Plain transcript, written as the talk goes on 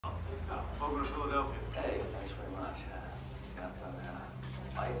Welcome to Philadelphia. Hey, thanks very much. Got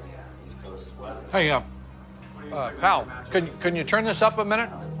fight in the East Coast weather. Hey, pal, can you turn this up a minute?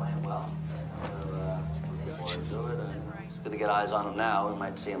 They're playing well. We're looking forward to it. It's good to get eyes on them now. We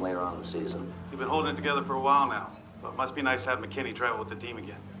might see them later on in the season. You've been holding it together for a while now, but it must be nice to have McKinney travel with the team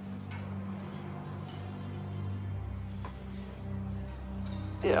again.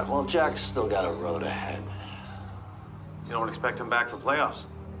 Yeah, well, Jack's still got a road ahead. You don't expect him back for playoffs?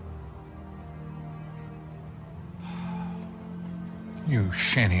 You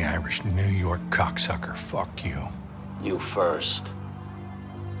shanty Irish New York cocksucker. Fuck you. You first.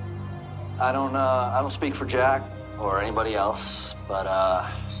 I don't speak for Jack or anybody else, but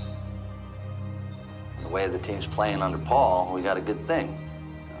the way the team's playing under Paul, we got a good thing.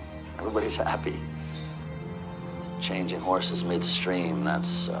 Everybody's happy. Changing horses midstream,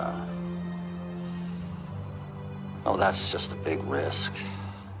 that's just a big risk.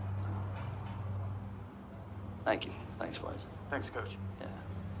 Thank you. Thanks, boys. Thanks, Coach. Yeah.